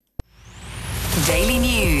Daily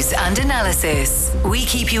news and analysis. We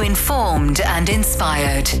keep you informed and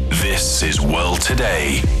inspired. This is World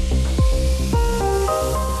Today.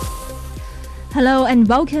 Hello and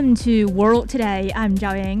welcome to World Today. I'm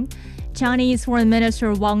Zhao Ying. Chinese Foreign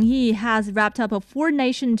Minister Wang Yi has wrapped up a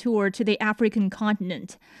four-nation tour to the African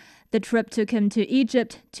continent. The trip took him to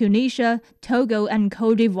Egypt, Tunisia, Togo and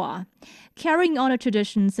Cote d'Ivoire. Carrying on a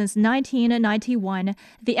tradition since 1991,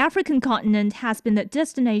 the African continent has been the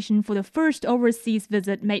destination for the first overseas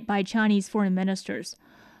visit made by Chinese foreign ministers.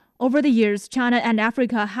 Over the years, China and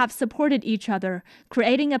Africa have supported each other,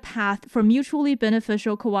 creating a path for mutually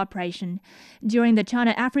beneficial cooperation. During the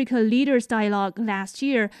China-Africa Leaders Dialogue last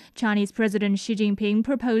year, Chinese President Xi Jinping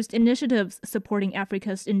proposed initiatives supporting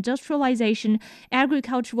Africa's industrialization,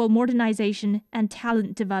 agricultural modernization, and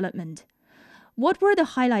talent development. What were the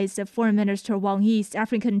highlights of Foreign Minister Wang Yi's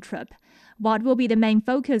African trip? What will be the main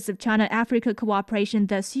focus of China-Africa cooperation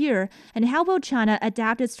this year, and how will China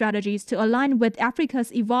adapt its strategies to align with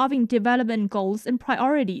Africa's evolving development goals and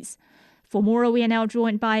priorities? For more, we are now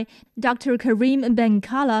joined by Dr. Karim Ben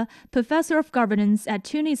Kahla, Professor of Governance at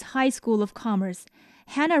Tunis High School of Commerce,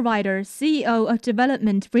 Hannah Ryder, CEO of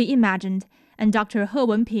Development Reimagined, and Dr. He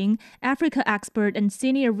Wenping, Africa expert and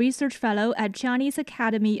Senior Research Fellow at Chinese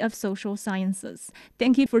Academy of Social Sciences.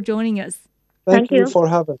 Thank you for joining us. Thank you for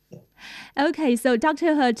having me. Okay, so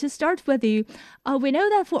Dr. He, to start with you, we know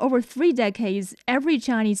that for over 3 decades, every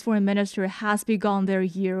Chinese foreign minister has begun their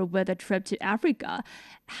year with a trip to Africa.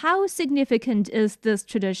 How significant is this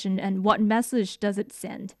tradition and what message does it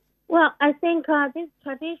send? Well, I think this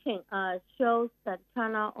tradition shows that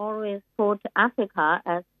China always put Africa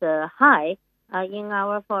as the high in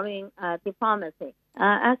our foreign diplomacy.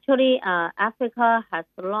 Actually, Africa has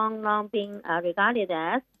long been regarded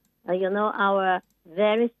as our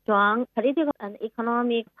very strong political and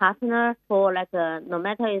economic partner for no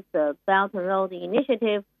matter it's the Belt and Road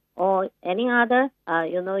Initiative or any other,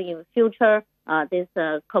 in future, this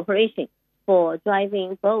cooperation for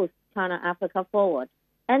driving both China-Africa forward.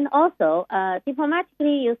 And also,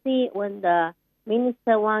 diplomatically, you see when the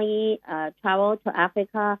Minister Wang Yi traveled to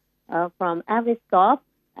Africa from every stop,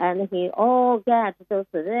 and he all gets those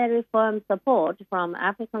very firm support from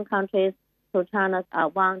African countries to China's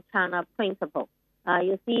One China principle.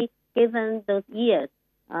 You see, given those years,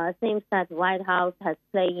 seems that White House has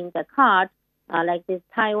playing the card, like this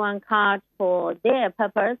Taiwan card for their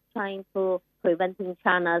purpose, trying to preventing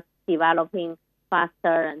China's developing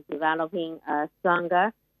faster and developing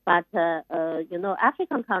stronger. But,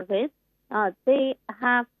 African countries, they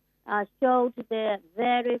have showed their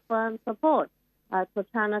very firm support to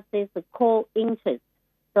China's core interests.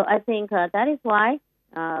 So I think that is why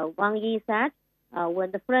Wang Yi said,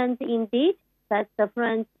 when the friends indeed, that's the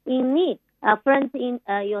friends in need. Friends in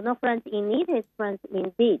need is friends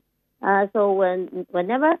indeed. So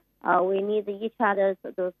whenever we need each other's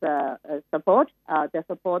support, the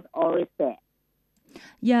support always there.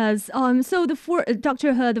 Yes. So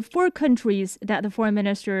Dr. He, the 4 countries that the foreign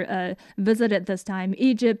minister visited this time,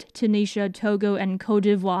 Egypt, Tunisia, Togo, and Cote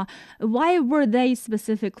d'Ivoire, why were they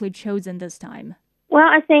specifically chosen this time? Well,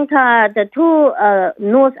 I think the 2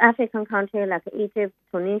 North African countries like Egypt,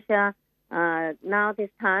 Tunisia, now this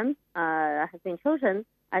time has been chosen,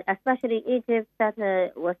 especially Egypt, that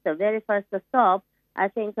was the very first stop. I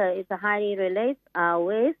think it's highly related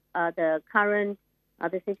with the current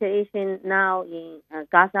the situation now in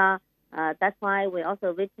Gaza. That's why we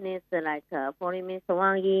also witnessed Foreign Minister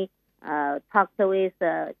Wang Yi talked with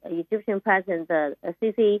Egyptian President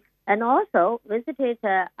Sisi, and also visited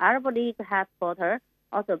Arab League headquarters,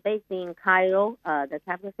 also based in Cairo, the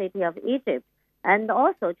capital city of Egypt. And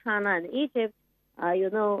also China and Egypt,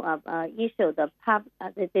 issued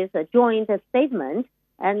this joint statement,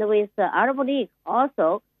 and with the Arab League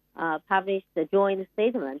also published the joint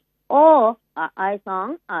statement, all eyes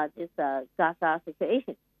on this Gaza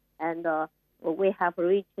situation. And we have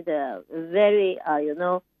reached the very,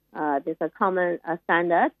 this common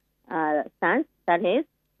standard stance. That is,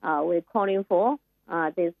 we're calling for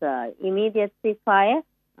this immediate ceasefire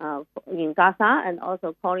in Gaza, and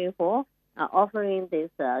also calling for offering this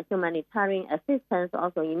humanitarian assistance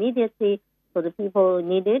also immediately to the people who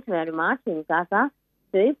need it very much in Gaza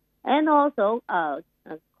Strip, and also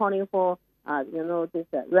calling for this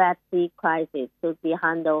Red Sea crisis to be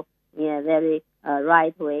handled in a very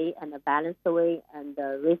right way and a balanced way and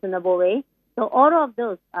a reasonable way. So all of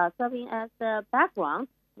those are serving as the background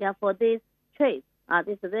for this trip,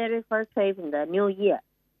 this very first trip in the new year.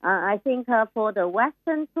 I think for the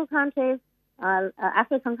Western 2 countries,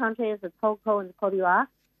 African countries, Togo and Cote d'Ivoire,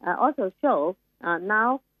 also show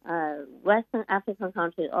now Western African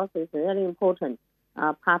countries also is very important.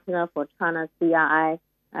 partner for China's BRI.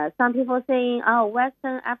 Some people saying,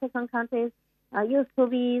 Western African countries used to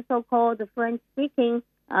be so-called French-speaking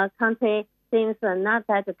country, seems not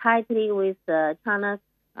that tightly with China's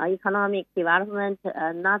economic development,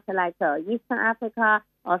 not like Eastern Africa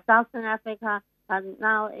or Southern Africa. But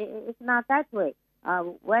now it's not that way.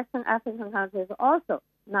 Western African countries also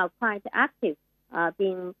now quite active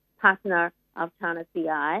being partner of China's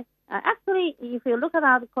BRI. Actually, if you look at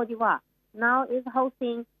Cote d'Ivoire, now is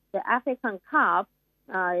hosting the African Cup.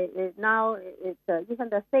 Now even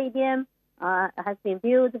the stadium has been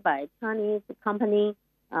built by a Chinese company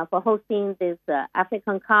for hosting this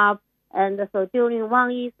African Cup. And so during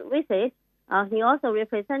Wang Yi's visit, he also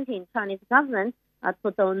representing Chinese government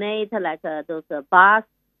to donate like those bus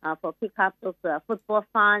for pick up those football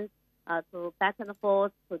funds to back and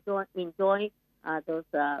forth to enjoy those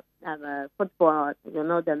football,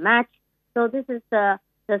 the match. So this is the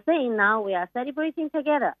thing now we are celebrating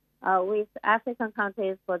together with African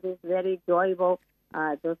countries for this very enjoyable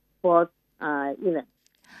those sports event.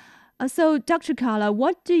 So, Dr. Kahla,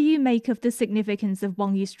 what do you make of the significance of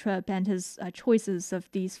Wang Yi's trip and his choices of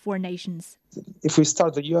these four nations? If we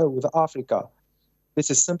start the year with Africa, this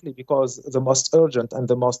is simply because the most urgent and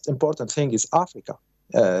the most important thing is Africa.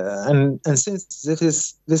 And since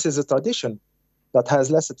this is a tradition that has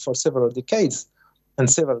lasted for several decades, and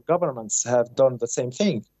several governments have done the same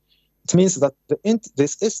thing, it means that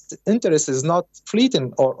this interest is not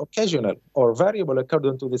fleeting or occasional or variable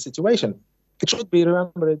according to the situation. It should be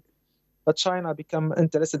remembered that China became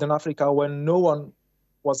interested in Africa when no one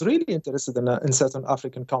was really interested in certain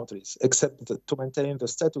African countries, except to maintain the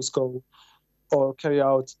status quo or carry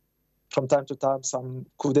out from time to time some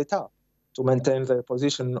coup d'etat to maintain their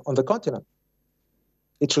position on the continent.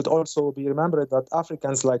 It should also be remembered that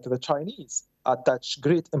Africans, like the Chinese, attach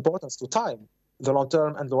great importance to time, the long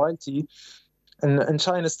term, and loyalty. And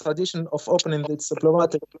China's tradition of opening its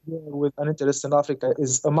diplomatic career with an interest in Africa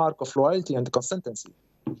is a mark of loyalty and consistency.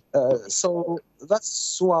 So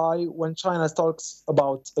that's why when China talks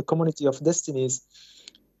about a community of destinies,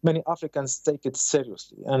 many Africans take it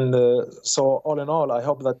seriously. And so all in all, I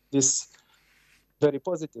hope that this very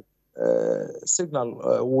positive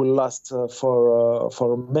signal will last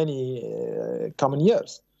for many coming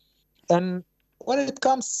years. And when it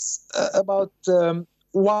comes about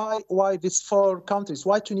why these four countries,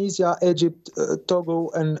 why Tunisia, Egypt, Togo,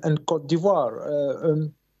 and Cote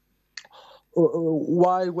d'Ivoire,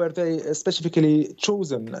 why were they specifically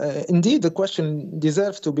chosen? Indeed, the question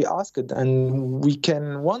deserves to be asked, and we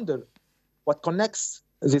can wonder what connects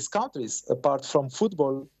these countries apart from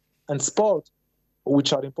football and sport,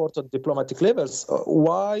 which are important diplomatic levels.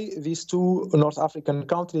 Why these two North African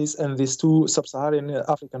countries and these two Sub-Saharan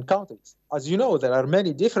African countries? As you know, there are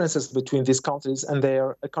many differences between these countries, and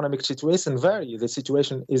their economic situation vary. The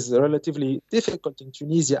situation is relatively difficult in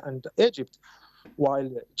Tunisia and Egypt, while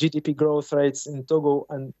GDP growth rates in Togo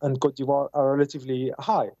and Cote d'Ivoire are relatively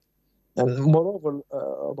high. And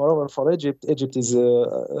moreover, for Egypt is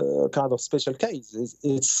a kind of special case.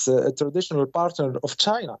 It's a traditional partner of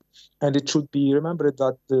China, and it should be remembered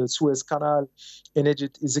that the Suez Canal in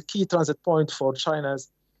Egypt is a key transit point for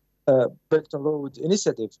China's Belt and Road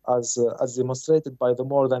initiative, as demonstrated by the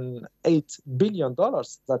more than $8 billion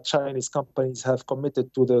that Chinese companies have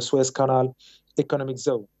committed to the Suez Canal economic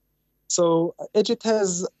zone. So Egypt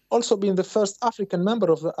has also been the first African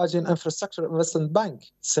member of the Asian Infrastructure Investment Bank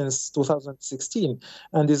since 2016,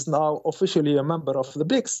 and is now officially a member of the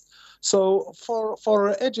BRICS. So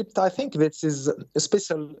for Egypt, I think this is a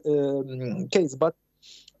special case, but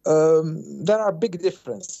there are big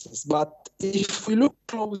differences. But if we look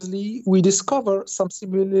closely, we discover some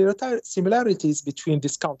similarities between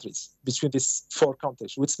these countries, between these four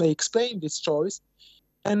countries, which may explain this choice.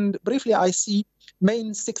 And briefly, I see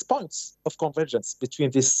main 6 points of convergence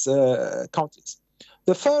between these countries.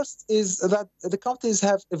 The first is that the countries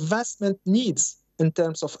have investment needs in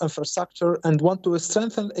terms of infrastructure and want to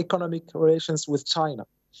strengthen economic relations with China.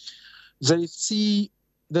 They see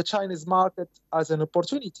the Chinese market as an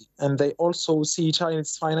opportunity, and they also see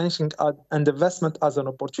Chinese financing and investment as an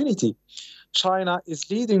opportunity. China is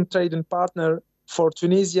leading trading partner for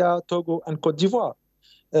Tunisia, Togo, and Cote d'Ivoire.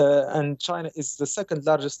 And China is the second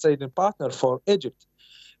largest trading partner for Egypt.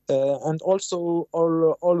 And also,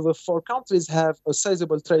 all the four countries have a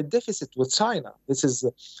sizable trade deficit with China. This is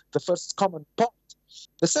the first common point.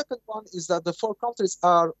 The second one is that the four countries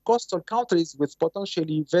are coastal countries with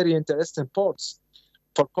potentially very interesting ports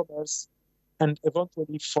for commerce and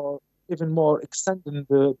eventually for even more extending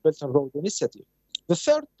the Belt and Road initiative. The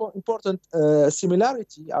third important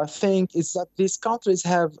similarity, I think, is that these countries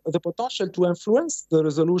have the potential to influence the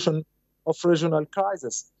resolution of regional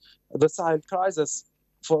crises, the Sahel crisis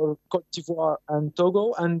for Cote d'Ivoire and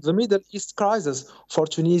Togo, and the Middle East crisis for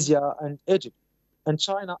Tunisia and Egypt. And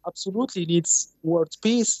China absolutely needs world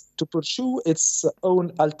peace to pursue its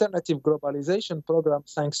own alternative globalization program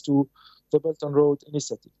thanks to the Belt and Road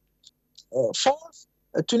Initiative. Fourth,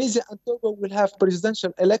 Tunisia and Togo will have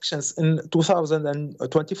presidential elections in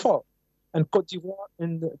 2024 and Cote d'Ivoire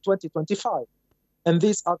in 2025. And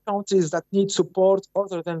these are countries that need support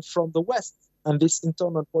other than from the West. And these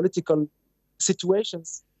internal political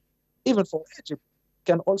situations, even for Egypt,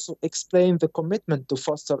 can also explain the commitment to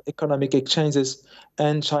foster economic exchanges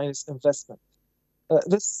and Chinese investment.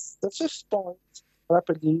 The fifth point,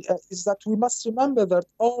 rapidly, is that we must remember that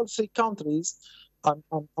all three countries, I'm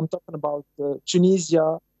talking about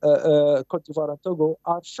Tunisia, Cote d'Ivoire, and Togo,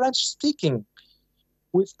 are French-speaking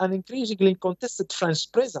with an increasingly contested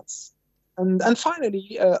French presence. And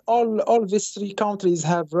finally, all these three countries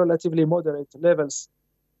have relatively moderate levels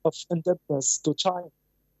of indebtedness to China.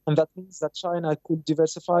 And that means that China could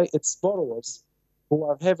diversify its borrowers, who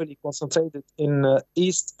are heavily concentrated in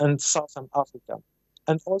East and Southern Africa.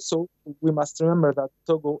 And also, we must remember that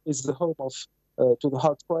Togo is the home of to the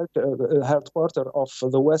headquarter of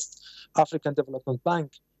the West African Development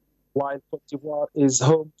Bank, while Cote d'Ivoire is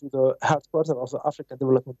home to the headquarter of the African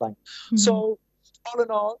Development Bank. Mm-hmm. So, all in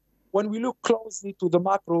all, when we look closely to the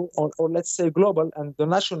macro or let's say global and the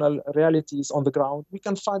national realities on the ground, we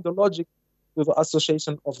can find the logic to the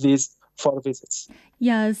association of these 4 visits.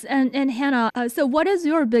 Yes, and Hannah, so what is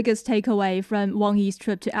your biggest takeaway from Wang Yi's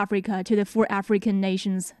trip to Africa, to the 4 African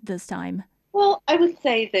nations this time? Well, I would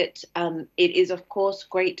say that it is, of course,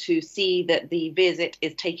 great to see that the visit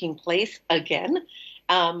is taking place again.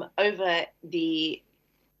 We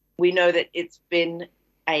know that it's been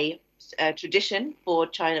a tradition for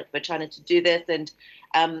China to do this, and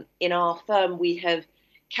in our firm we have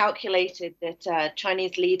calculated that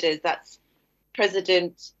Chinese leaders, that's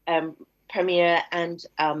President, Premier, and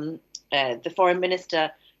the Foreign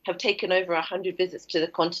Minister, have taken over 100 visits to the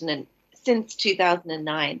continent since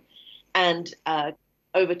 2009, and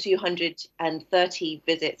over 230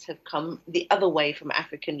 visits have come the other way from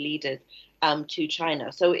African leaders to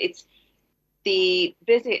China. So it's the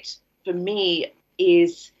visit for me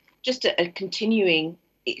is just a continuing.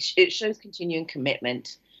 It shows continuing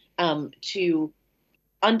commitment to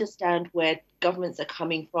understand where governments are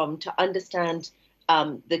coming from, to understand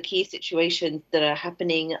the key situations that are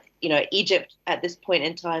happening. Egypt at this point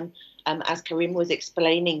in time, as Karim was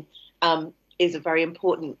explaining, is a very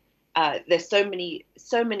important. There's so many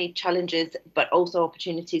challenges, but also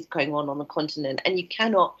opportunities going on the continent, and you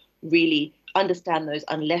cannot really understand those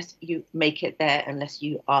unless you make it there, unless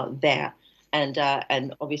you are there. And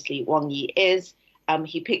obviously Wang Yi is.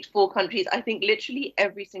 He picked 4 countries. I think literally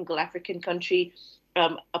every single African country,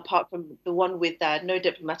 apart from the one with no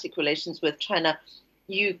diplomatic relations with China,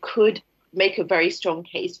 you could make a very strong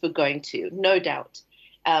case for going to, no doubt.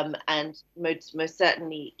 And most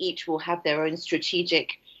certainly each will have their own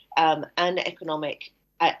strategic and economic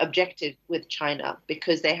objectives with China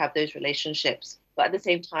because they have those relationships. But at the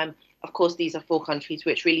same time, of course, these are 4 countries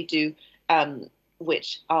which really do, there's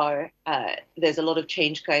a lot of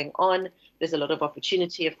change going on. There's a lot of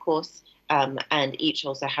opportunity, of course, and each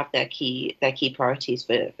also have their key priorities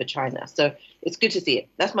for China. So it's good to see it.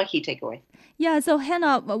 That's my key takeaway. Yeah, so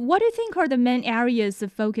Hannah, what do you think are the main areas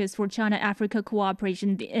of focus for China-Africa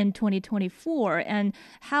cooperation in 2024, and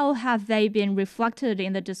how have they been reflected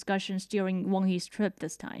in the discussions during Wang Yi's trip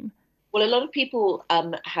this time? Well, a lot of people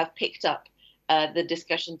have picked up the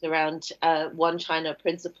discussions around One China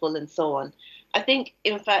principle and so on. I think,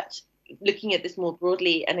 in fact, looking at this more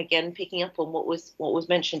broadly, and again picking up on what was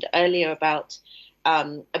mentioned earlier about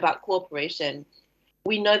cooperation,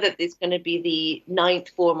 we know that there's going to be the 9th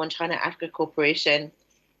Forum on China-Africa Cooperation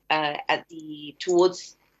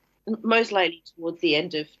most likely towards the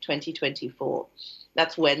end of 2024.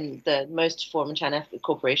 That's when the most Forum on China-Africa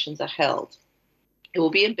Corporations are held. It will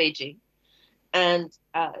be in Beijing. And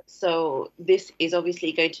so this is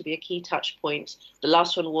obviously going to be a key touch point. The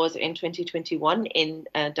last one was in 2021 in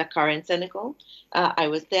Dakar in Senegal. I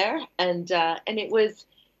was there, and it was.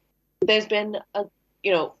 There's been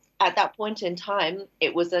at that point in time,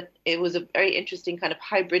 it was a very interesting kind of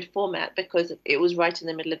hybrid format because it was right in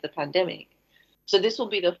the middle of the pandemic. So this will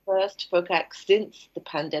be the first FOCAC since the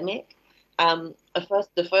pandemic. The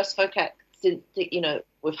first FOCAC since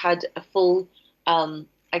we've had a full.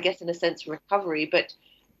 I guess in a sense recovery, but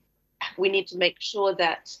we need to make sure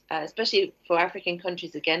that, especially for African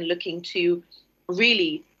countries, again, looking to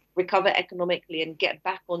really recover economically and get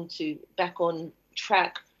back on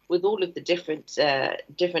track with all of the different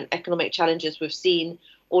economic challenges we've seen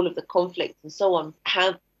all of the conflicts and so on,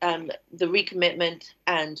 have the recommitment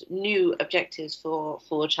and new objectives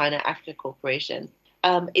for China-Africa cooperation.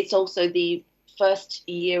 It's also the first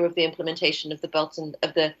year of the implementation of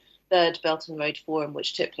the Third Belt and Road Forum,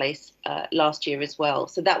 which took place last year as well.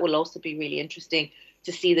 So that will also be really interesting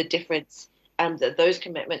to see the difference that those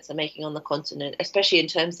commitments are making on the continent, especially in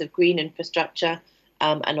terms of green infrastructure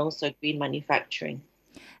and also green manufacturing.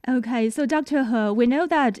 Okay, so Dr. He, we know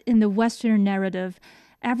that in the Western narrative,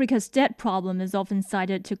 Africa's debt problem is often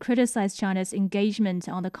cited to criticize China's engagement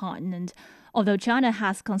on the continent, although China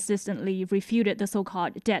has consistently refuted the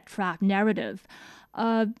so-called debt trap narrative.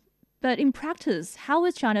 But in practice, how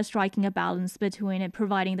is China striking a balance between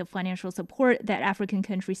providing the financial support that African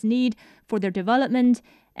countries need for their development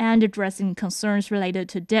and addressing concerns related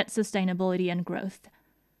to debt sustainability and growth?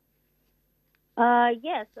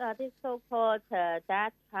 Yes, this so-called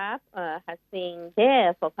debt trap has been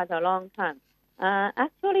there for quite a long time.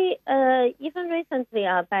 Actually, even recently,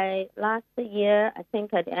 by last year, I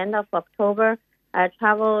think at the end of October, I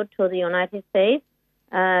traveled to the United States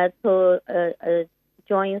to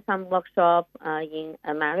join some workshop in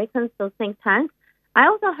American think tanks. I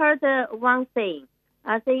also heard one saying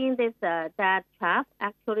this debt trap.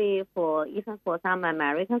 Actually, even for some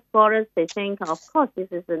American scholars, they think, of course, this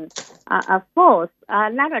is a false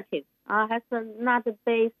narrative. Has not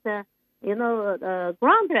based,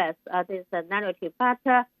 groundless this narrative,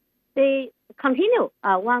 but they continue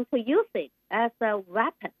want to use it as a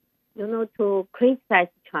weapon, to criticize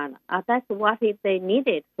China. That's what they need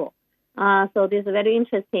it for. So this is a very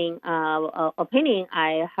interesting opinion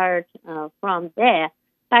I heard from there.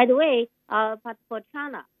 By the way, but for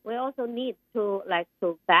China, we also need to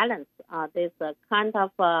balance this kind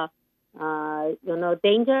of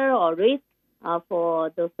danger or risk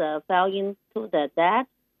for those falling to the debt,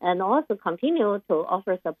 and also continue to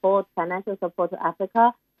offer support, financial support to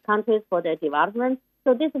Africa countries for their development.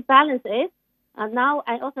 So this balance is now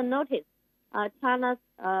I also noticed China's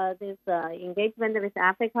this engagement with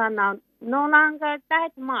Africa now no longer that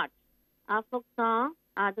much focused on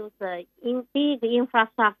those big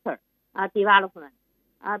infrastructure development,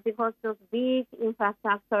 because those big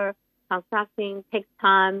infrastructure construction takes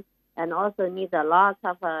time and also needs a lot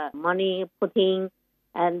of money put in,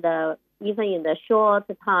 and even in the short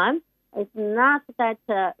time, it's not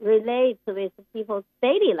that relates with people's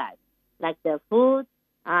daily life, like the food,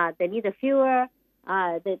 they need the fuel,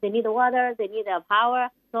 they need the water, they need the power.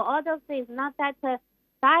 So all those things not that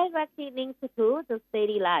directly linked to the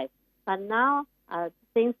daily life. But now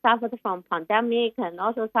things suffered from pandemic and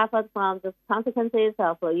also suffered from the consequences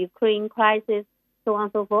of Ukraine crisis, so on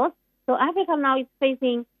and so forth. So Africa now is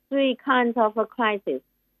facing three kinds of crisis: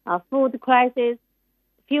 food crisis,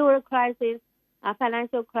 fuel crisis,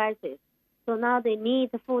 financial crisis. So now they need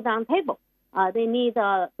food on table. They need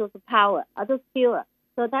those power, those fuel.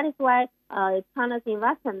 So that is why China's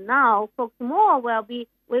investment now focus more will be,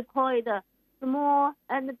 we call it a small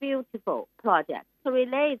and beautiful project to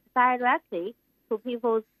relate directly to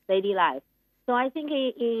people's daily life. So I think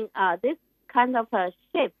in this kind of a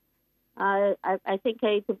shift, I think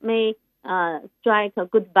it may strike a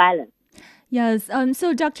good balance. Yes.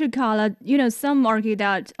 So, Dr. Kahla, some argue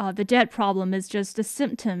that the debt problem is just a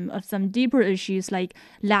symptom of some deeper issues like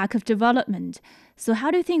lack of development. So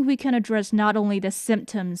how do you think we can address not only the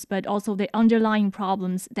symptoms, but also the underlying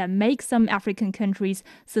problems that make some African countries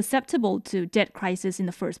susceptible to debt crisis in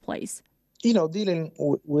the first place? Dealing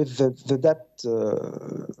with the debt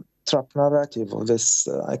trap narrative of this,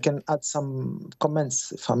 I can add some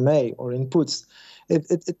comments, if I may, or inputs.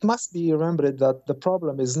 It must be remembered that the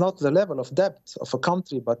problem is not the level of debt of a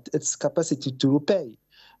country, but its capacity to repay.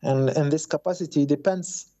 And this capacity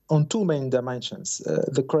depends on two main dimensions: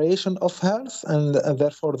 the creation of health and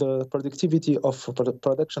therefore the productivity of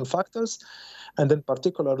production factors, and in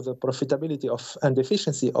particular the profitability and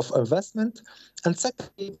efficiency of investment, and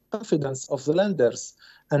secondly, confidence of the lenders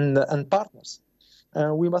and partners.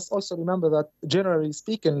 We must also remember that, generally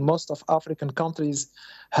speaking, most of African countries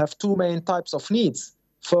have two main types of needs.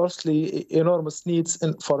 Firstly, enormous needs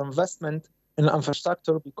for investment in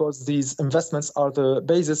infrastructure, because these investments are the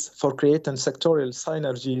basis for creating sectorial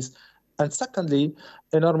synergies. And secondly,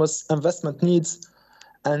 enormous investment needs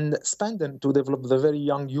and spending to develop the very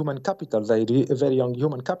young human capital.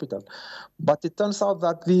 But it turns out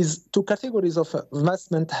that these two categories of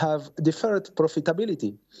investment have different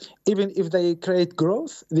profitability. Even if they create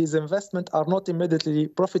growth, these investments are not immediately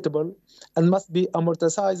profitable and must be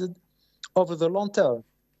amortized over the long term.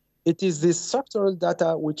 It is this structural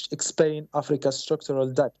data which explain Africa's structural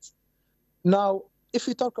debt. Now, if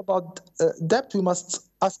we talk about debt, we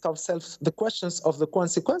must ask ourselves the questions of the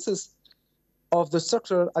consequences of the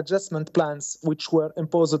structural adjustment plans which were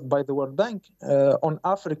imposed by the World Bank on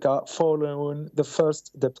Africa following the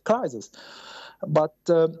first debt crisis. But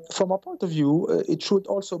from a point of view, it should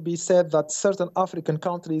also be said that certain African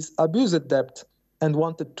countries abused debt and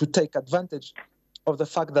wanted to take advantage of the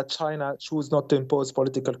fact that China chose not to impose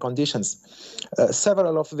political conditions.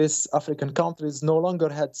 Several of these African countries no longer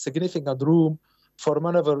had significant room for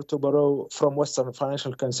maneuver to borrow from Western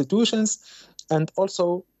financial institutions, and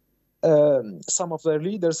also some of their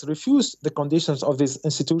leaders refused the conditions of these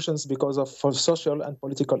institutions because of social and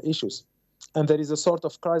political issues. And there is a sort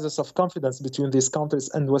of crisis of confidence between these countries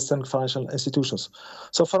and Western financial institutions.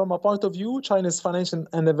 So from a point of view, China's financial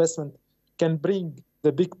and investment can bring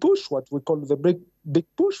the big push, what we call the big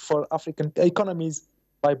push for African economies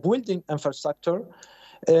by building infrastructure.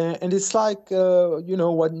 And it's like,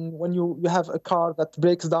 when you have a car that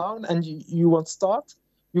breaks down and you won't start,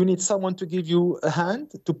 you need someone to give you a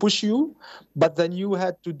hand, to push you, but then you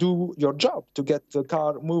had to do your job to get the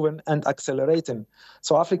car moving and accelerating.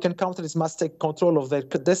 So African countries must take control of their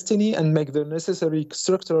destiny and make the necessary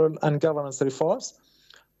structural and governance reforms.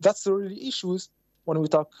 That's the real issues when we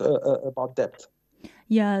talk about debt.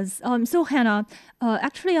 Yes. So, Hannah,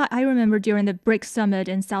 actually, I remember during the BRICS summit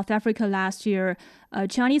in South Africa last year,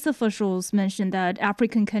 Chinese officials mentioned that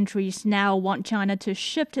African countries now want China to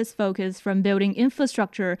shift its focus from building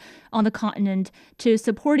infrastructure on the continent to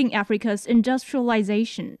supporting Africa's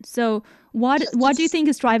industrialization. So what do you think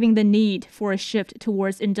is driving the need for a shift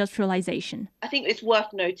towards industrialization? I think it's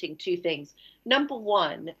worth noting two things. Number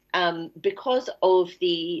one, because of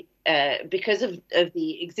the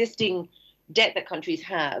existing debt that countries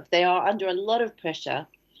have, they are under a lot of pressure.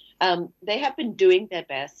 They have been doing their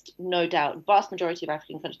best, no doubt. Vast majority of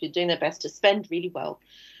African countries have been doing their best to spend really well,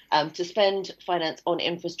 to spend finance on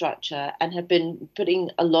infrastructure, and have been putting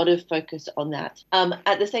a lot of focus on that.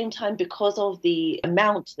 At the same time, because of the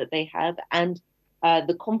amount that they have and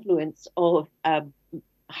the confluence of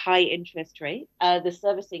high interest rate, the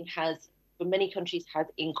servicing for many countries has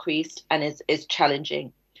increased and is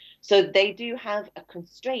challenging. So they do have a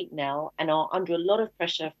constraint now and are under a lot of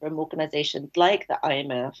pressure from organizations like the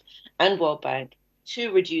IMF and World Bank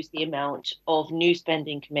to reduce the amount of new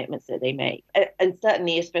spending commitments that they make. And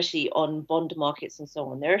certainly, especially on bond markets and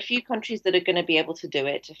so on. There are a few countries that are going to be able to do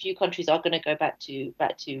it. A few countries are going to go back to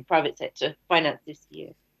private sector finance this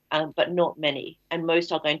year, but not many. And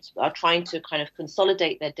most are trying to kind of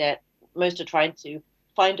consolidate their debt. Most are trying to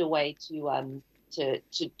find a way to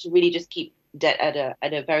really just keep debt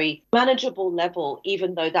at a very manageable level,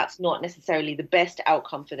 even though that's not necessarily the best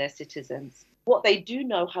outcome for their citizens. What they do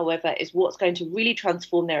know, however, is what's going to really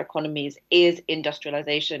transform their economies is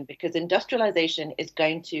industrialization, because industrialization is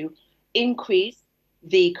going to increase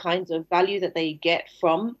the kinds of value that they get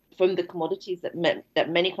from the commodities that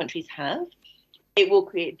many countries have. It will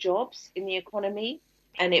create jobs in the economy,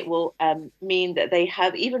 and it will mean that they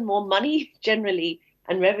have even more money generally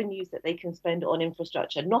and revenues that they can spend on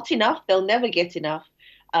infrastructure. Not enough, they'll never get enough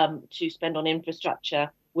to spend on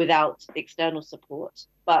infrastructure without external support,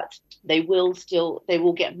 but they will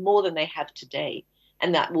get more than they have today.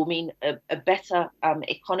 And that will mean a better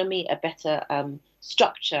economy, a better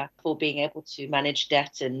structure for being able to manage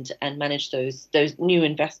debt and manage those new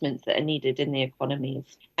investments that are needed in the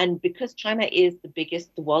economies. And because China is the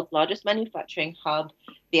world's largest manufacturing hub,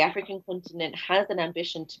 the African continent has an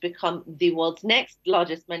ambition to become the world's next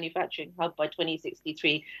largest manufacturing hub by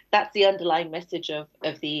 2063. That's the underlying message of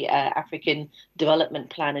the African Development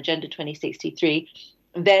Plan, Agenda 2063.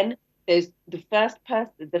 Then there's the first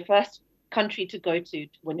country to go to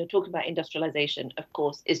when you're talking about industrialization, of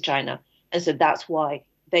course, is China. And so that's why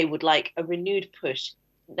they would like a renewed push.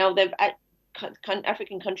 Now,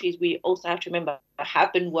 African countries, we also have to remember,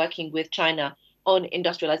 have been working with China on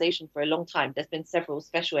industrialization for a long time. There's been several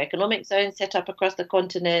special economic zones set up across the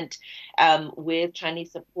continent with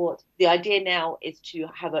Chinese support. The idea now is to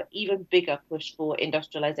have an even bigger push for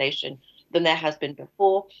industrialization than there has been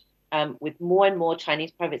before, with more and more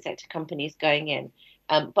Chinese private sector companies going in.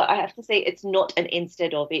 But I have to say, it's not an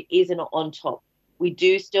instead of, it is an on top. We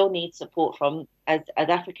do still need support as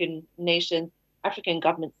African nations. African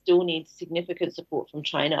governments still need significant support from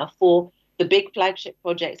China for the big flagship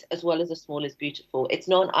projects as well as the small is beautiful. It's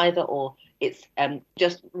not an either or. It's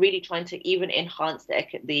just really trying to even enhance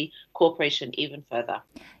the cooperation even further.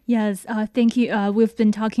 Yes, thank you. We've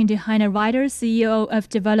been talking to Ryder, CEO of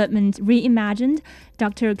Development Reimagined,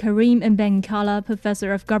 Dr. Karim Ben Kahla,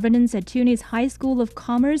 Professor of Governance at Tunis High School of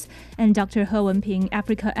Commerce, and Dr. Wenping,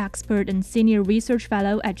 Africa expert and Senior Research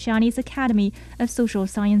Fellow at Chinese Academy of Social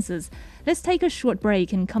Sciences. Let's take a short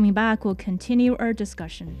break, and coming back, we'll continue our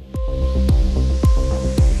discussion.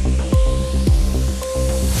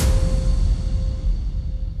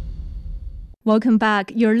 Welcome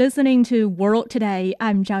back. You're listening to World Today.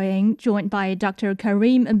 I'm Zhao Ying, joined by Dr.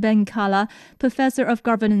 Karim Ben Kahla, Professor of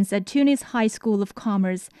Governance at Tunis High School of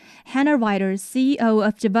Commerce, Hannah Ryder, CEO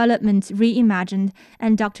of Development Reimagined,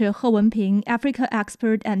 and Dr. He Wenping, Africa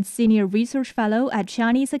expert and Senior Research Fellow at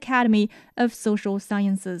Chinese Academy of Social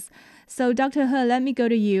Sciences. So, Dr. He, let me go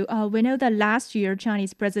to you. We know that last year,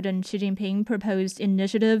 Chinese President Xi Jinping proposed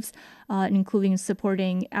initiatives, including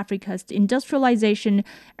supporting Africa's industrialization,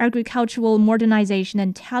 agricultural modernization,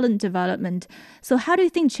 and talent development. So how do you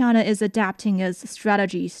think China is adapting its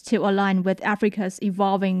strategies to align with Africa's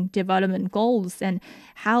evolving development goals? And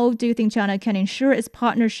how do you think China can ensure its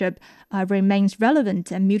partnership remains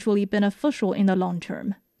relevant and mutually beneficial in the long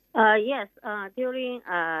term? Yes, during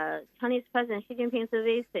Chinese President Xi Jinping's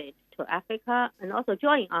visit to Africa and also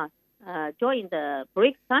joined the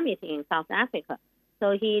BRICS summit in South Africa.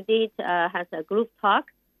 So he has a group talk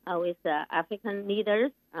with African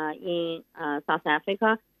leaders in South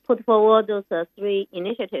Africa, put forward those three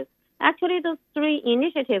initiatives. Actually, those three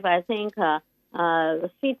initiatives, I think,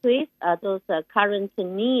 fit with those current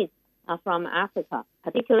needs from Africa,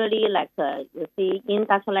 particularly like you see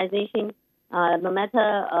industrialization. No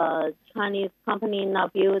matter Chinese company now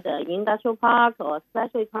build an industrial park or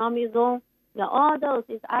special economic zone, all those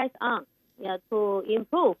is eyes on to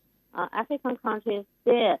improve African countries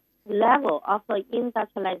their level of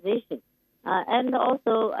industrialization. And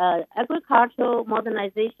also agricultural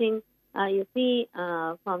modernization. You see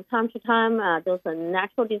from time to time those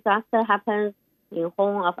natural disaster happens in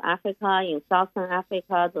Horn of Africa, in Southern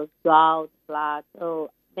Africa, those drought, floods.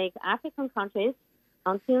 So make African countries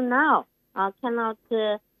until now cannot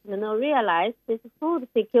realize this food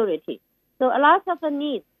security. So a lot of the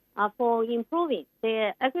needs for improving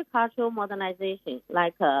their agricultural modernization,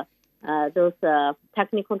 like those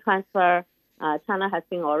technical transfer. China has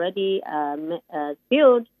been already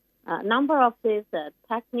built a number of these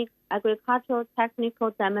agricultural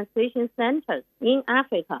technical demonstration centers in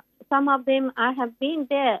Africa. Some of them I have been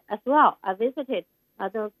there as well. I visited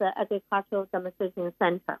those agricultural demonstration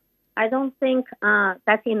centers. I don't think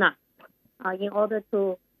that's enough in order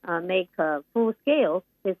to make full scale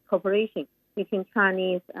this cooperation between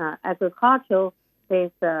Chinese agricultural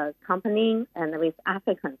with company and with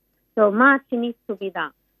Africans. So much needs to be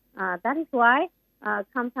done. That is why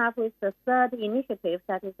comes up with the third initiative,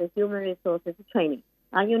 that is the human resources training.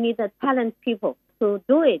 You need the talent people to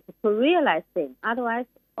do it, to realize things. Otherwise,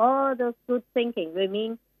 all those good thinking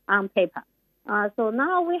remain on paper. So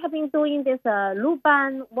now we have been doing this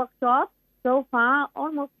Luban workshop. So far,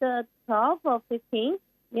 almost 12 or 15.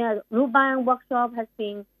 Luban workshop has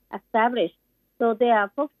been established. So they are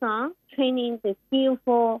focused on training the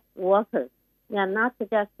skillful workers. Not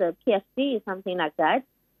just a PhD, something like that.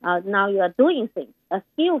 Now you are doing things, a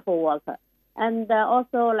skillful worker. And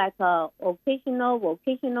also like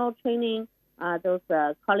vocational training, those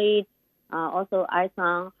colleagues also eyes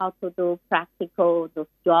on how to do practical those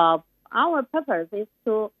jobs. Our purpose is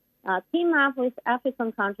to team up with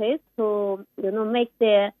African countries to, make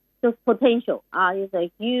their those potential. It's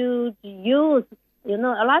a huge youth, a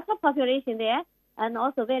lot of population there, and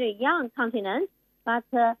also very young continent. But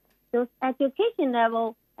those education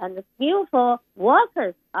level and the skillful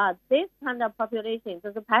workers, this kind of population,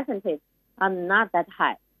 those percentages are not that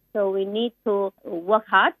high. So we need to work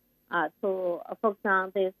hard to focus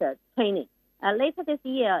on this training. Later this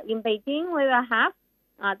year in Beijing, we will have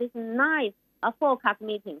this nice forecast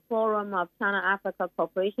meeting, Forum of China-Africa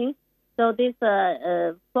Cooperation. So this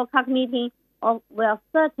forecast meeting will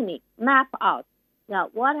certainly map out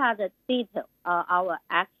what are the details of our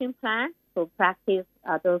action plan to practice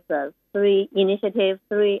those three initiatives,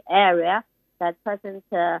 three areas that President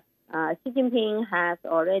Xi Jinping has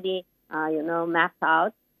already, mapped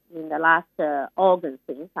out in the last August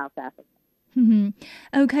in South Africa. Mm-hmm.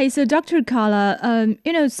 Okay, so Dr.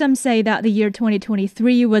 Kahla, some say that the year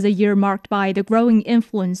 2023 was a year marked by the growing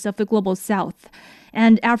influence of the Global South,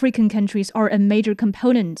 and African countries are a major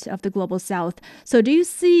component of the Global South. So do you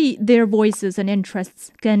see their voices and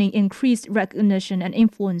interests gaining increased recognition and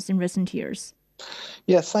influence in recent years?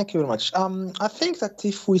 Yes, thank you very much. I think that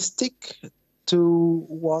if we stick to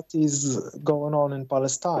what is going on in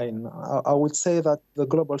Palestine, I would say that the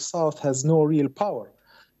Global South has no real power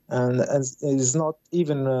and is not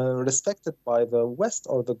even respected by the West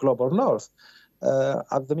or the Global North.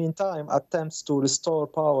 At the meantime, attempts to restore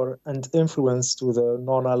power and influence to the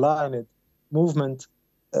non-aligned movement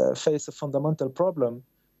face a fundamental problem,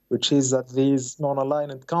 which is that these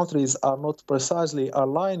non-aligned countries are not precisely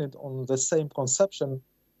aligned on the same conception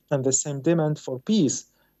and the same demand for peace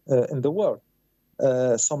in the world.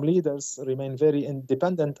 Some leaders remain very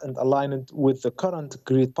independent and aligned with the current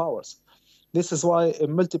great powers. This is why a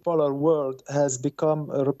multipolar world has become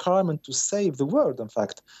a requirement to save the world, in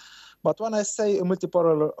fact. But when I say a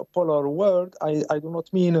multipolar world, I do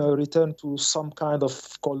not mean a return to some kind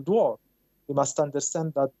of Cold War. We must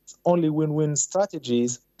understand that only win-win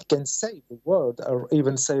strategies can save the world, or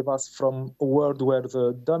even save us from a world where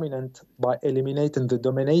the dominant, by eliminating the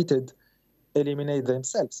dominated, eliminate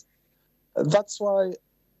themselves. That's why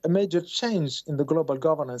a major change in the global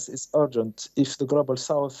governance is urgent. If the global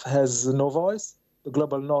south has no voice, the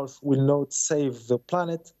global north will not save the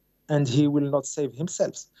planet, and he will not save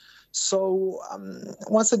himself. So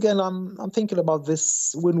once again, I'm thinking about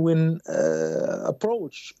this win-win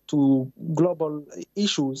approach to global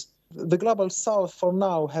issues. The global south for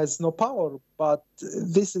now has no power, but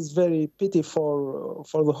this is very pity for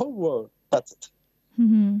the whole world. That's it.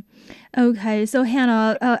 Mm-hmm. Okay, so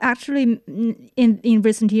Hannah, actually, in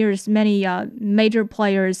recent years, many major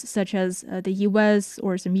players such as the U.S.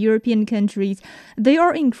 or some European countries, they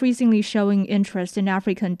are increasingly showing interest in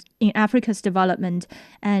Africa's development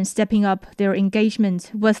and stepping up their engagement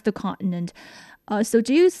with the continent. So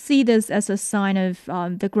do you see this as a sign of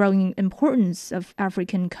the growing importance of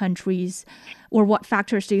African countries, or what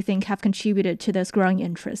factors do you think have contributed to this growing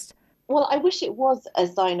interest? Well, I wish it was a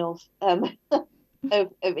sign of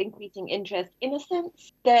increasing interest. In a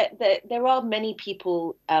sense, there are many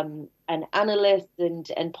people and analysts and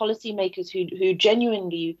policymakers who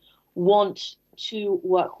genuinely want to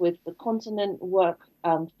work with the continent, work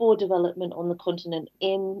for development on the continent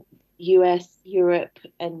in US, Europe,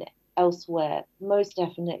 and elsewhere, most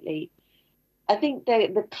definitely. I think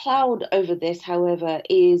the cloud over this, however,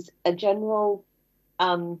 is a general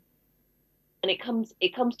and it comes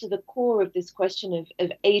to the core of this question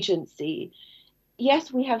of agency.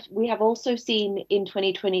 Yes, we have also seen in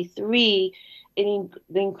 2023 the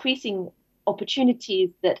increasing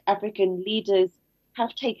opportunities that African leaders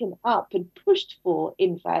have taken up and pushed for,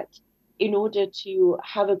 in fact, in order to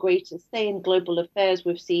have a greater say in global affairs.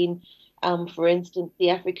 We've seen, for instance,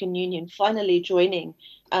 the African Union finally joining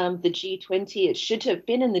the G20. It should have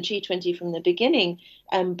been in the G20 from the beginning,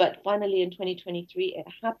 but finally in 2023 it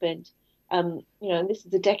happened. And this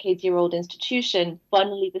is a decades-year-old institution,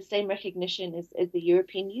 finally the same recognition as the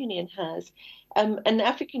European Union has. And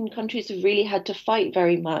African countries have really had to fight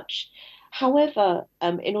very much. However,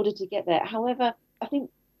 in order to get there, I think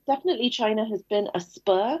definitely China has been a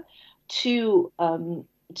spur to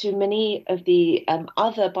many of the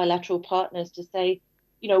other bilateral partners to say,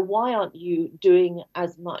 why aren't you doing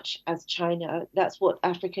as much as China? That's what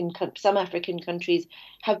some African countries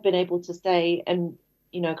have been able to say, and,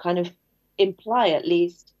 kind of imply at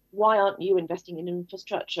least, why aren't you investing in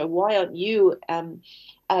infrastructure? Why aren't you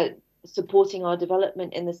supporting our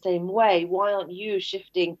development in the same way? Why aren't you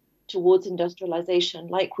shifting towards industrialization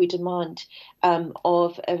like we demand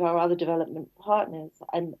of our other development partners,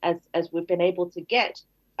 and as we've been able to get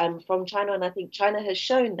from China? And I think China has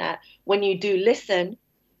shown that when you do listen,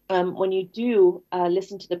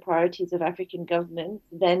 listen to the priorities of African governments,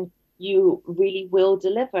 then you really will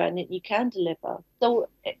deliver, and you can deliver. So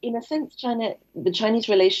in a sense, the Chinese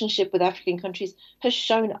relationship with African countries has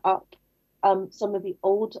shown up some of the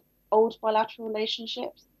old bilateral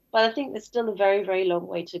relationships, but I think there's still a very, very long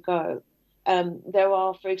way to go. There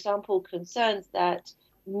are, for example, concerns that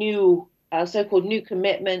so-called new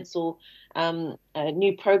commitments or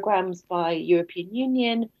new programs by European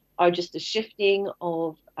Union are just a shifting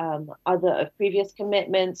of previous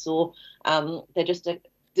commitments, or they're just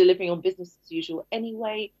delivering on business as usual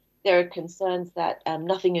anyway. There are concerns that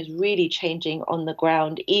nothing is really changing on the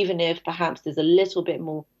ground, even if perhaps there's a little bit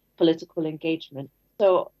more political engagement.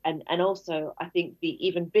 So, and also, I think the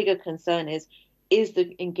even bigger concern is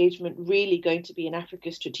the engagement really going to be in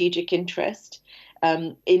Africa's strategic interest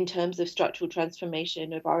in terms of structural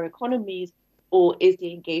transformation of our economies, or is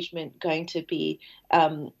the engagement going to be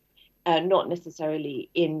not necessarily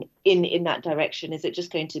in that direction? Is it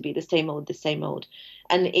just going to be the same old?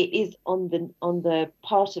 And it is on the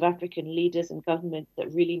part of African leaders and governments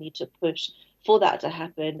that really need to push for that to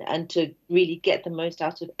happen, and to really get the most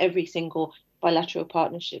out of every single bilateral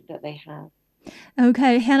partnership that they have.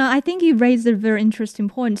 Okay, Hannah, I think you raised a very interesting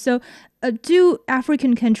point. So do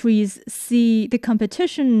African countries see the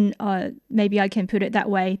competition, maybe I can put it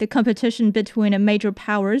that way, the competition between major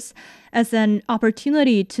powers as an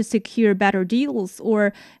opportunity to secure better deals,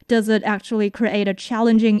 or does it actually create a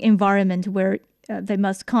challenging environment where they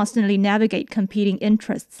must constantly navigate competing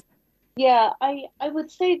interests? Yeah, I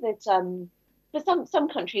would say that for some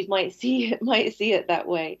countries might see it that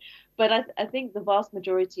way. But I think the vast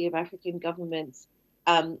majority of African governments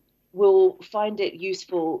will find it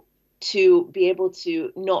useful to be able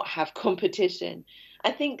to not have competition.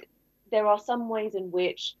 I think there are some ways in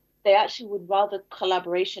which they actually would rather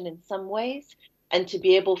collaboration in some ways, and to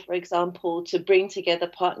be able, for example, to bring together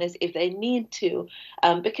partners if they need to,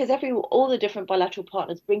 because all the different bilateral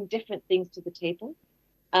partners bring different things to the table.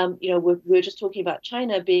 We're just talking about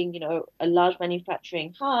China being, a large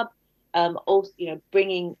manufacturing hub, also,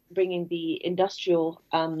 bringing the industrial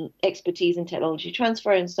expertise and technology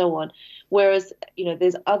transfer and so on. Whereas,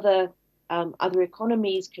 there's other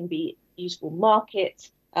economies can be useful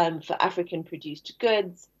markets for African produced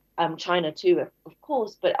goods. China too, of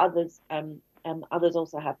course, but others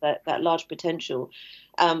also have that large potential,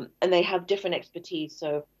 and they have different expertise.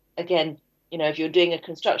 So again, if you're doing a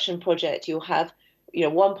construction project, you'll have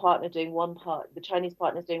one partner doing one part, the Chinese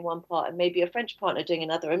partner doing one part, and maybe a French partner doing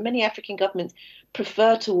another. And many African governments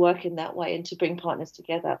prefer to work in that way and to bring partners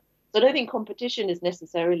together. So I don't think competition is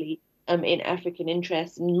necessarily in African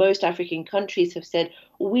interests. And most African countries have said,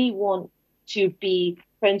 we want to be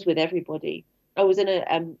friends with everybody. I was in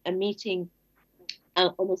a meeting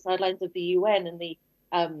on the sidelines of the UN, and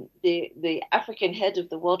the African head of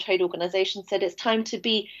the World Trade Organization said it's time to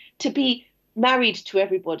be married to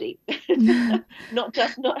everybody, not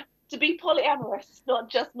to be polyamorous, not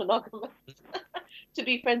just monogamous, to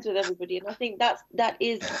be friends with everybody. And I think that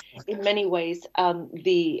is in many ways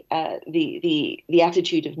the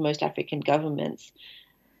attitude of most African governments.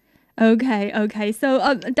 Okay.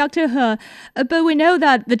 So, Dr. He, but we know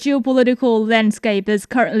that the geopolitical landscape is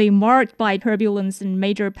currently marked by turbulence and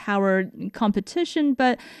major power competition,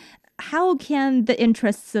 but how can the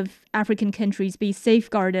interests of African countries be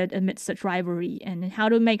safeguarded amidst such rivalry, and how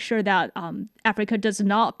to make sure that Africa does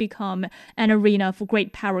not become an arena for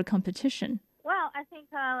great power competition? Well, I think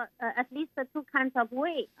at least the two kinds of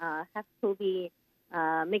way have to be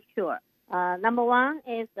make sure. Number one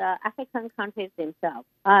is African countries themselves.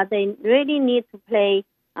 They really need to play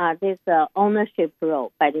this ownership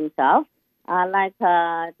role by themselves. Like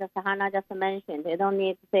just Hannah just mentioned, they don't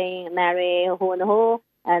need to marry who and who,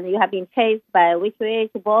 and you have been chased by which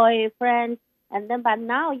boyfriend, but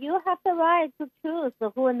now you have the right to choose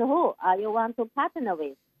who and who you want to partner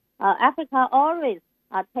with. Africa always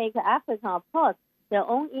take Africa, of course, their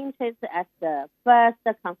own interests as the first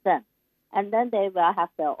concern. And then they will have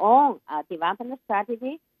their own development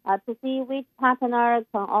strategy to see which partner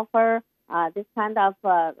can offer this kind of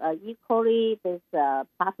equally this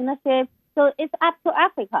partnership. So it's up to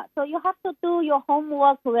Africa. So you have to do your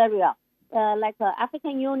homework very well. Like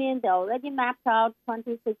African Union, they already mapped out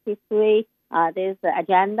 2063 this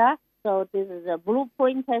agenda. So this is a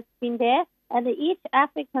blueprint has been there, and each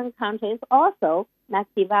African country also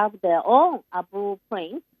developed their own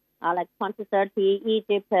blueprint. Like 2030,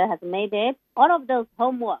 Egypt has made it. All of those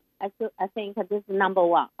homework, I think this is number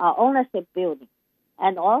one, ownership building.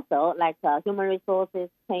 And also like human resources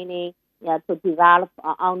training to develop,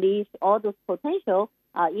 unleash all those potential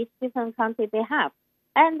each different country they have.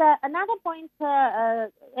 And another point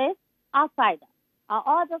is outsider.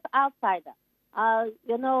 All those outsiders.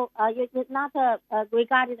 You did not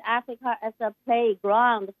regarded Africa as a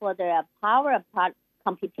playground for their power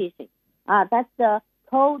competition. That's the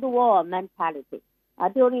Cold War mentality.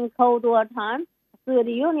 During Cold War time, Soviet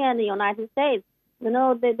Union and the United States,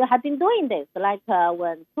 they have been doing this, like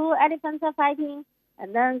when two elephants are fighting,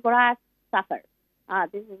 and then grass suffers.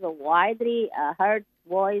 This is a widely heard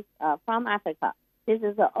voice from Africa. This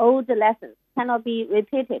is an old lesson, cannot be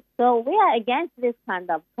repeated. So we are against this kind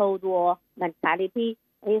of Cold War mentality.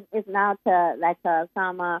 It's not like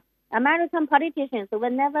some American politicians,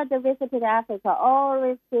 whenever they visited Africa,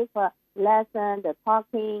 always give a lesson, the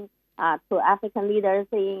talking to African leaders,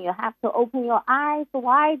 saying you have to open your eyes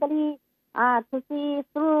widely to see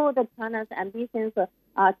through the China's ambitions,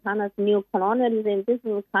 China's new colonialism. This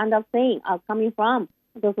is kind of thing coming from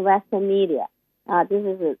those Western media. This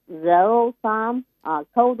is a zero-sum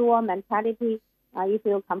Cold War mentality. If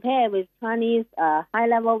you compare with Chinese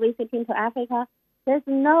high-level visiting to Africa, there's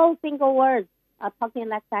no single word talking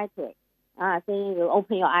like that way, saying you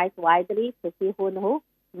open your eyes widely to see who and who.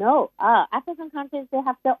 No, African countries, they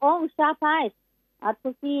have their own sharp eyes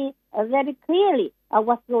to see very clearly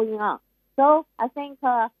what's going on. So I think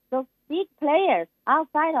those big players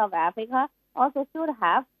outside of Africa also should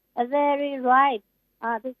have a very right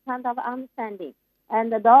this kind of understanding,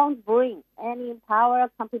 and don't bring any power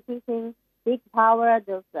competition, big power,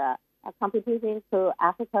 those competition to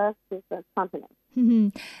Africa's continent. Mm-hmm.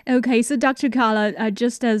 Okay, so Dr. Kahla,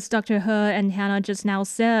 just as Dr. He and Hannah just now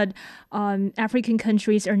said, African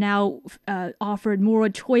countries are now offered more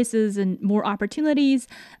choices and more opportunities.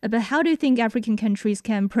 But how do you think African countries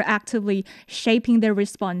can proactively shaping their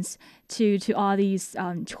response to all these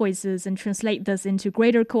choices and translate this into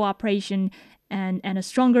greater cooperation and a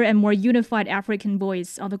stronger and more unified African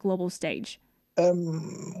voice on the global stage?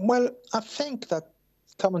 Well, I think that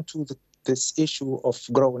coming to this issue of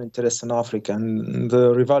growing interest in Africa and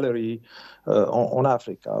the rivalry on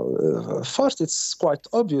Africa, first, it's quite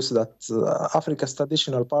obvious that Africa's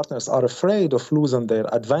traditional partners are afraid of losing their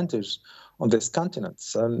advantage on these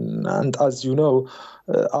continents. And as you know,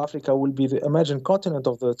 Africa will be the emerging continent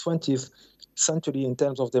of the 20th century in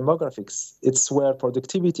terms of demographics. It's where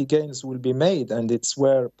productivity gains will be made, and it's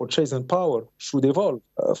where purchasing power should evolve.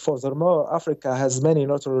 Furthermore, Africa has many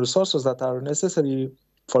natural resources that are necessary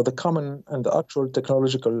for the common and the actual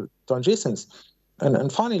technological transitions.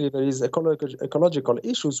 And finally, there is ecological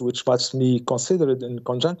issues which must be considered in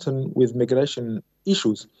conjunction with migration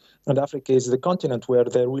issues. And Africa is the continent where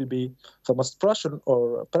there will be the most pressure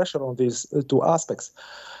on these two aspects.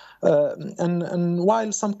 And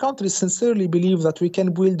while some countries sincerely believe that we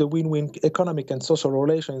can build a win-win economic and social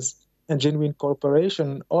relations and genuine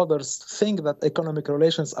cooperation, others think that economic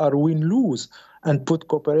relations are win-lose and put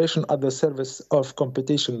cooperation at the service of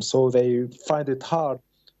competition. So they find it hard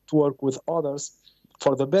to work with others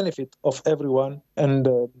for the benefit of everyone and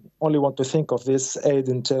only want to think of this aid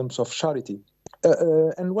in terms of charity.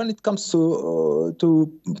 And when it comes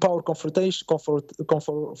to power confrontation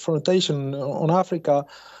on Africa,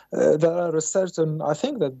 I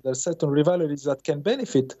think that there are certain rivalries that can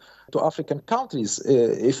benefit to African countries.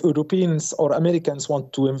 If Europeans or Americans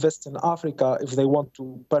want to invest in Africa, if they want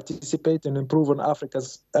to participate in improving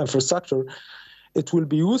Africa's infrastructure, it will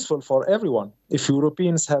be useful for everyone. If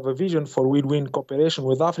Europeans have a vision for win-win cooperation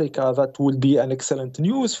with Africa, that will be an excellent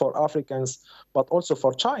news for Africans, but also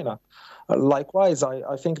for China. Likewise,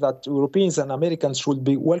 I think that Europeans and Americans should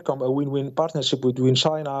welcome a win-win partnership between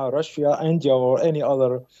China, Russia, India, or any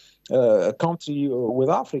other country with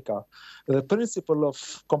Africa. The principle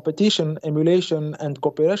of competition, emulation, and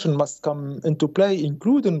cooperation must come into play,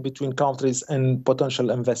 including between countries and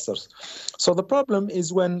potential investors. So the problem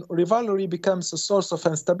is when rivalry becomes a source of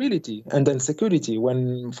instability and insecurity,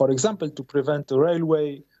 when, for example, to prevent a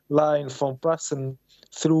railway line from passing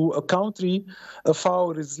through a country, a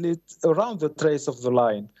fire is lit around the trace of the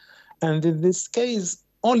line. And in this case,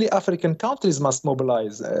 only African countries must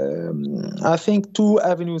mobilize. I think two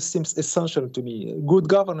avenues seems essential to me. Good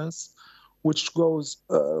governance, which goes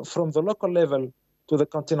from the local level to the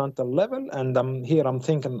continental level, and I'm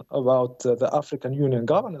thinking about the African Union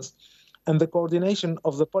governance, and the coordination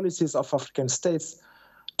of the policies of African states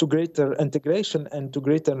to greater integration and to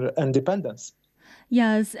greater independence.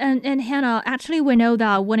 Yes, and Hannah, actually we know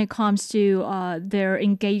that when it comes to their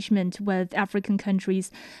engagement with African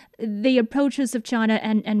countries, the approaches of China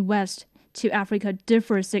and West to Africa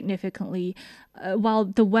differ significantly. While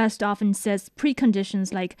the West often sets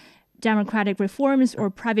preconditions like democratic reforms or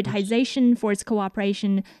privatization for its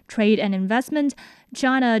cooperation, trade, and investment,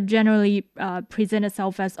 China generally presents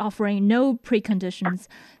itself as offering no preconditions.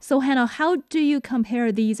 So, Hannah, how do you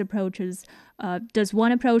compare these approaches? Does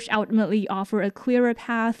one approach ultimately offer a clearer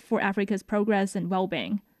path for Africa's progress and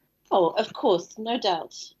well-being? Oh, of course, no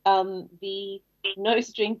doubt. The no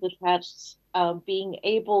strings attached, being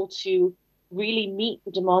able to really meet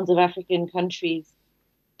the demands of African countries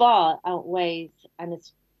far outweighs and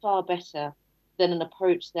is far better than an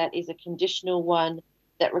approach that is a conditional one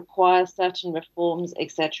that requires certain reforms,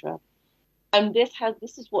 etc. And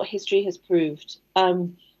this is what history has proved.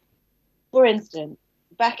 For instance,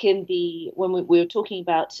 back in when we were talking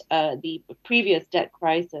about the previous debt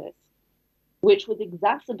crisis, which was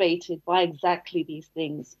exacerbated by exactly these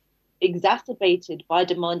things, exacerbated by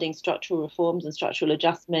demanding structural reforms and structural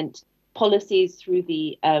adjustment policies through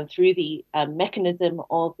the mechanism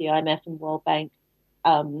of the IMF and World Bank,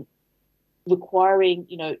 requiring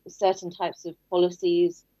certain types of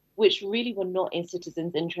policies which really were not in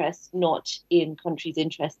citizens' interests, not in countries'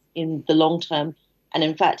 interests in the long term, and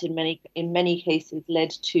in fact, in many cases, led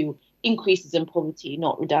to increases in poverty,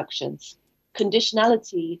 not reductions.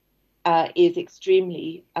 Conditionality is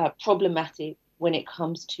extremely problematic when it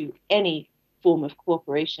comes to any form of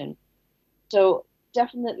cooperation. So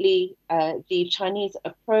definitely the Chinese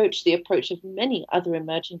approach, the approach of many other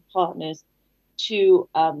emerging partners to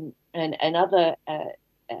and other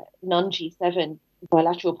non-G7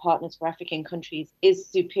 bilateral partners for African countries is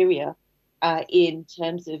superior in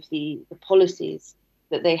terms of the policies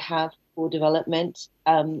that they have for development,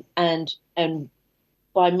 and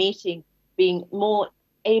by being more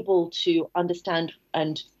able to understand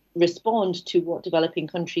and respond to what developing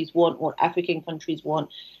countries want, what African countries want,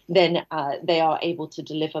 then they are able to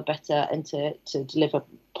deliver better and to deliver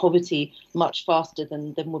poverty much faster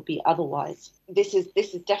than would be otherwise. This is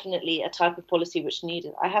definitely a type of policy which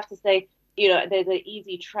needed. I have to say, there's an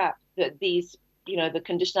easy trap that these, the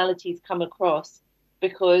conditionalities come across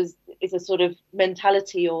because it's a sort of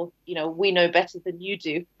mentality or, we know better than you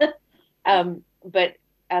do. But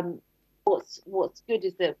what's good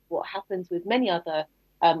is that what happens with many other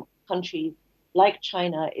countries like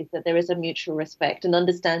China is that there is a mutual respect and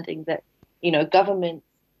understanding that, governments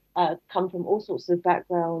come from all sorts of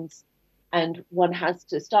backgrounds, and one has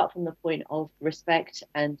to start from the point of respect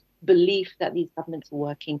and belief that these governments are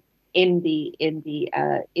working in the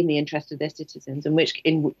interest of their citizens, and which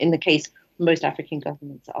in the case most African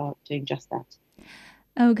governments are doing just that.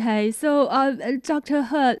 Okay, so Dr.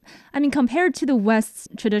 He, I mean, compared to the West's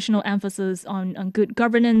traditional emphasis on good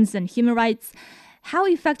governance and human rights, how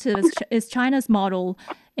effective is China's model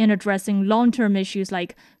in addressing long-term issues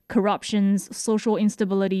like corruptions, social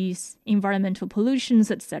instabilities, environmental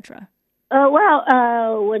pollutions, etc.?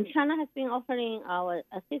 When China has been offering our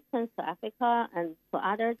assistance to Africa and to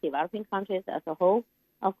other developing countries as a whole,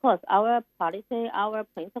 of course, our policy, our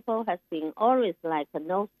principle has been always like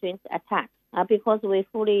no strings attached, because we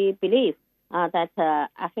fully believe that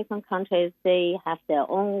African countries, they have their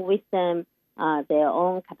own wisdom, their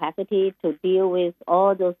own capacity to deal with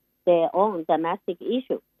all those their own domestic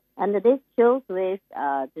issues. And this shows with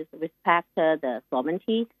this respect the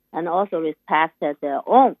sovereignty and also respect their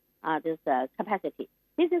own this capacity.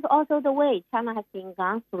 This is also the way China has been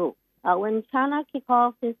gone through. When China kicked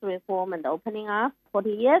off this reform and opening up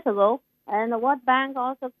 40 years ago, and the World Bank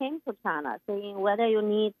also came to China saying whether you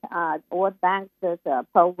need World Bank's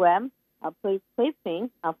program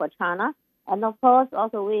prescription for China, and of course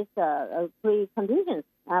also with preconditions.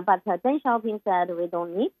 But Deng Xiaoping said we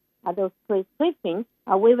don't need those prescriptions.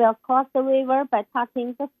 We will cross the river by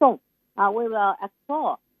touching the stone. We will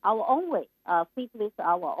explore our own way, fit with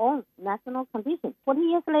our own national conditions. 40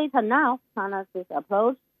 years later now, China's this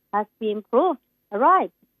approach has been proved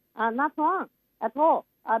right, not wrong at all.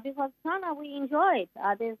 Because China, we enjoyed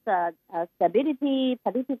this stability,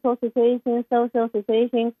 political situation, social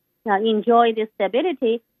situation, enjoy this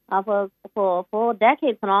stability for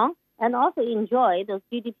decades long, and also enjoy the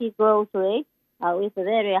GDP growth rate with a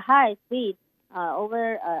very high speed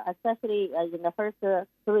over, especially in the first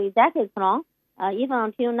 3 decades long. Even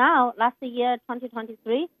until now, last year,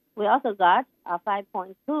 2023, we also got a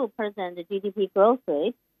 5.2% GDP growth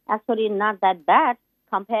rate. Actually, not that bad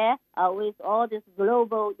compared with all this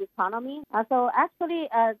global economy. So actually,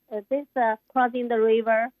 this crossing the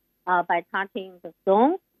river by touching the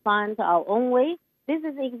stone, find our own way. This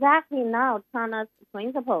is exactly now China's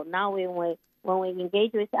principle. Now when we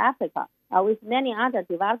engage with Africa, with many other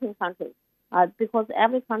developing countries, because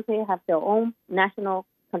every country has their own national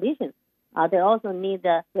conditions. They also need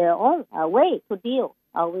their own way to deal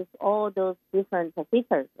with all those different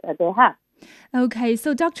features they have. Okay,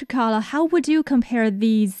 so Dr. Kahla, how would you compare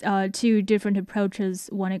these two different approaches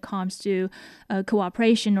when it comes to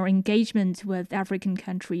cooperation or engagement with African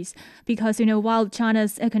countries? Because, while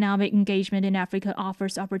China's economic engagement in Africa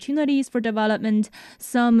offers opportunities for development,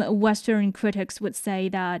 some Western critics would say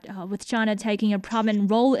that with China taking a prominent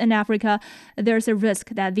role in Africa, there's a risk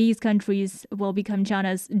that these countries will become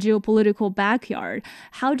China's geopolitical backyard.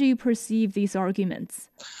 How do you perceive these arguments?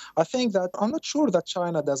 I think that I'm not sure that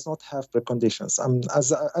China does not have preconditions.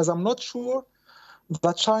 As I'm not sure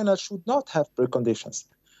that China should not have preconditions.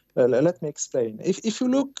 Let me explain. If you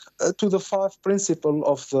look to the 5 principles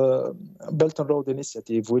of the Belt and Road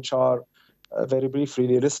Initiative, which are very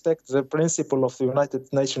briefly, respect the principle of the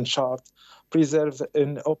United Nations Chart, preserve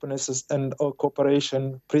in openness and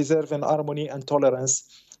cooperation, preserve in harmony and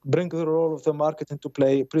tolerance, bring the role of the market into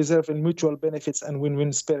play, preserve in mutual benefits and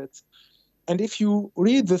win-win spirit. And if you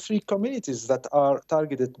read the 3 communities that are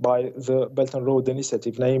targeted by the Belt and Road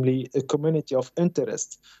Initiative, namely a community of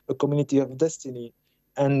interest, a community of destiny,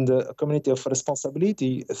 and a community of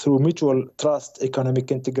responsibility through mutual trust,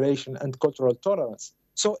 economic integration, and cultural tolerance.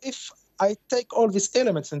 So if I take all these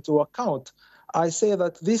elements into account, I say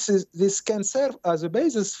that this can serve as a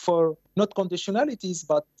basis for not conditionalities,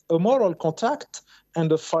 but a moral contract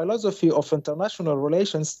and a philosophy of international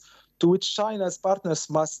relations to which China's partners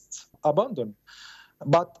must abandon.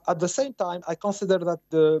 But at the same time, I consider that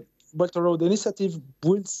the Belt and Road Initiative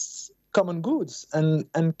builds common goods and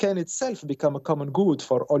can itself become a common good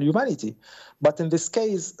for all humanity. But in this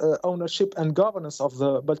case, ownership and governance of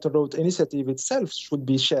the Belt and Road Initiative itself should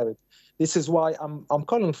be shared. This is why I'm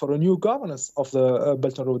calling for a new governance of the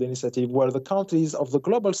Belt and Road Initiative, where the countries of the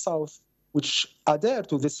Global South, which adhere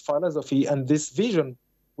to this philosophy and this vision,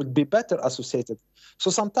 would be better associated. So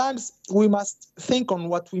sometimes we must think on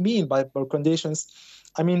what we mean by preconditions.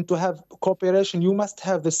 I mean, to have cooperation, you must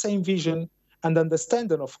have the same vision and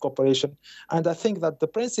understanding of cooperation. And I think that the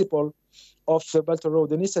principle of the Belt and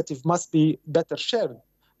Road Initiative must be better shared.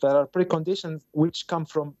 There are preconditions which come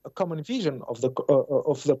from a common vision of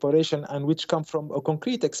the operation and which come from a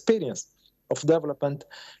concrete experience of development,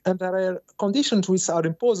 and there are conditions which are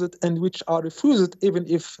imposed and which are refused, even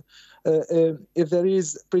if there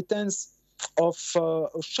is pretense of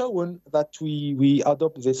showing that we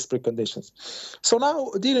adopt these preconditions. So now,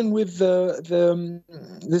 dealing with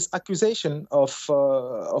this accusation of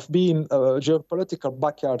being a geopolitical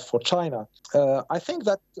backyard for China, I think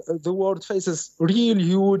that the world faces real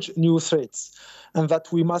huge new threats, and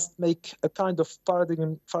that we must make a kind of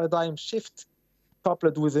paradigm shift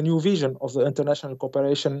coupled with a new vision of the international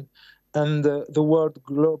cooperation and the world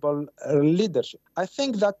global leadership. I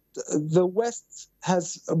think that the West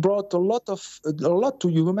has brought a lot to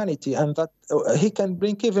humanity, and that he can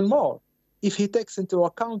bring even more if he takes into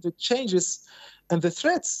account the changes and the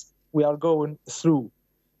threats we are going through.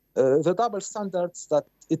 The double standards that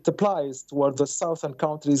it applies toward the southern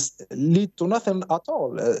countries lead to nothing at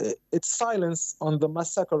all. Its silence on the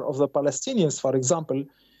massacre of the Palestinians, for example,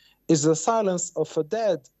 is the silence of a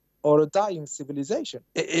dead or a dying civilization.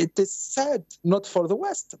 It is sad not for the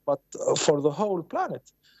West, but for the whole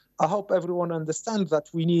planet. I hope everyone understands that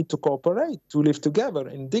we need to cooperate, to live together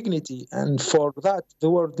in dignity, and for that,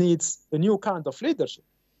 the world needs a new kind of leadership.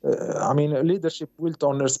 A leadership built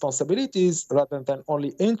on responsibilities rather than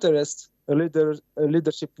only interests, a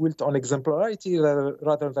leadership built on exemplarity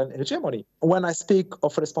rather than hegemony. When I speak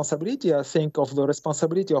of responsibility, I think of the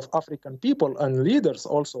responsibility of African people and leaders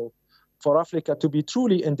also, for Africa to be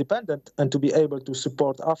truly independent and to be able to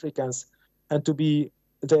support Africans and to be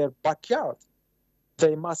their backyard.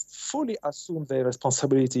 They must fully assume their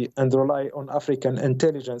responsibility and rely on African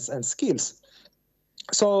intelligence and skills.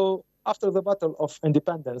 So after the battle of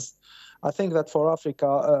independence, I think that for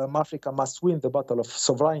Africa, Africa must win the battle of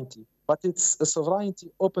sovereignty. But it's a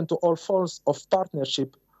sovereignty open to all forms of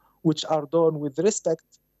partnership, which are done with respect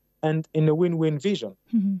and in a win-win vision.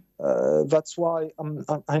 Mm-hmm. That's why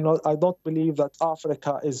I don't believe that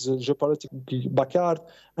Africa is a geopolitical backyard,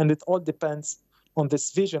 and it all depends on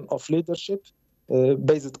this vision of leadership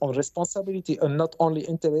based on responsibility and not only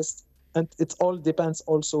interest. And it all depends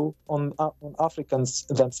also on Africans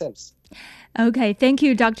themselves. Okay, thank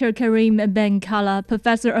you, Dr. Karim Ben Kahla,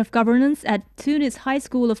 Professor of Governance at Tunis High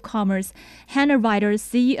School of Commerce, Hannah Ryder,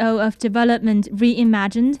 CEO of Development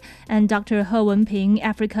Reimagined, and Dr. He Wenping,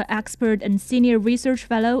 Africa expert and Senior Research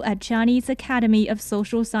Fellow at Chinese Academy of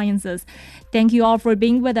Social Sciences. Thank you all for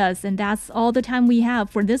being with us, and that's all the time we have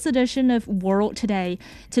for this edition of World Today.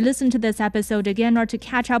 To listen to this episode again or to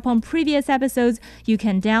catch up on previous episodes, you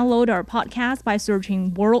can download our podcast by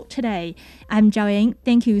searching World Today. I'm Zhao Ying.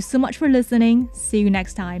 Thank you so much for listening. See you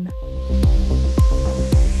next time.